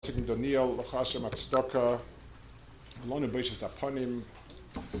Daniel, Hashem Atzdaka, Lona Beishas Aponim,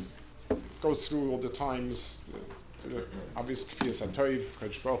 goes through all the times, the obvious Kfiyas HaTov,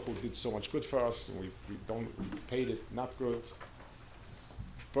 Kadosh Baruch Hu did so much good for us, and we paid it not good.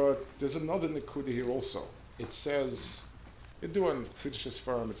 But there's another Nekuda here also. It says, you do in Tzidish's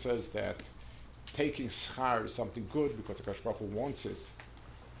firm, it says that taking schar is something good because the Kadosh Baruch Hu wants it.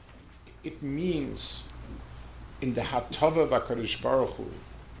 It means in the Hatava V'Kadosh Baruch Hu,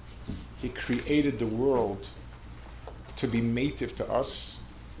 He created the world to be native to us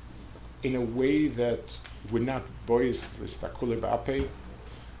in a way that we're not boys l'stakule b'apei.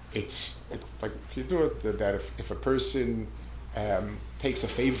 It's like you do it that if a person takes a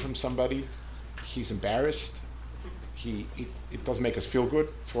favor from somebody, he's embarrassed. It doesn't make us feel good.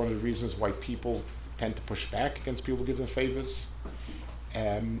 It's one of the reasons why people tend to push back against people who give them favors.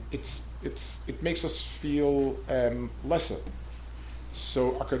 It makes us feel lesser.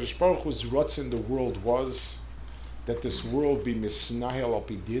 So HaKadosh Baruch Hu's Ratzon in the world was that this world be misnahel al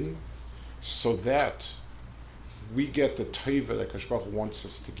pi din, so that we get the teva that HaKadosh Baruch Hu wants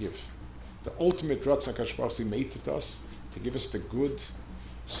us to give. The ultimate Ratzon HaKadosh Baruch Hu made to us to give us the good,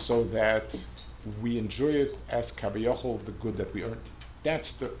 so that we enjoy it as kaviyachol, the good that we earned.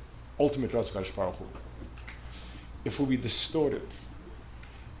 That's the ultimate Ratzon HaKadosh Baruch Hu. If we distort it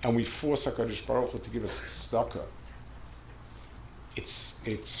and we force HaKadosh Baruch Hu to give us tzedakah,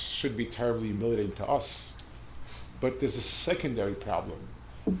 it should be terribly humiliating to us. But there's a secondary problem.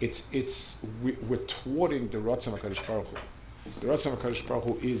 We're thwarting the Ratzon HaKadosh Baruch Hu. The Ratzon HaKadosh Baruch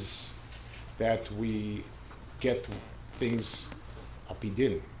Hu is that we get things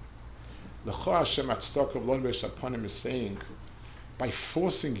apidin. L'cha Hashem Atzdaka v'lon b'esh aponim is saying, by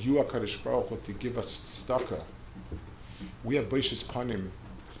forcing you HaKadosh Baruch Hu to give us tzedakah, we have b'eshis panim,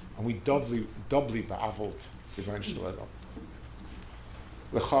 and we doubly ba'avot Yivon Shalom.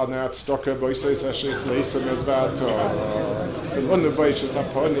 L'chana Atzdaka b'oisais asher fleisem ez v'ato v'lon b'eshis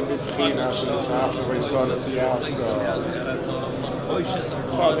aponim b'vchina asher tzafna v'yson v'yavka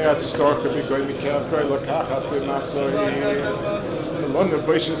l'chana Atzdaka b'goy mikavkoi l'kachas b'masoim v'lon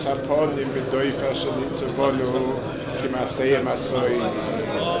b'eshis aponim b'doif asher nitzavonu k'masei masoim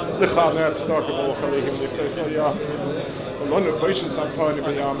l'chana Atzdaka b'olchalihim niftes lo yachim v'lon b'eshis aponim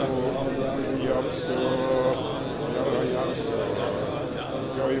b'yamu yamso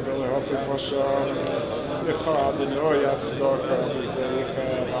Yibel Happy Fasha, the Chad, the Noyat Stoker, the Zeika,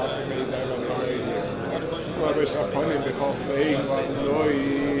 Matimid, and Noi, Rabish upon him, the whole thing, one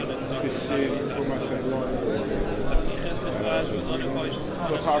Noi, the sin, whom I said,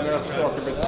 the Chad Stoker,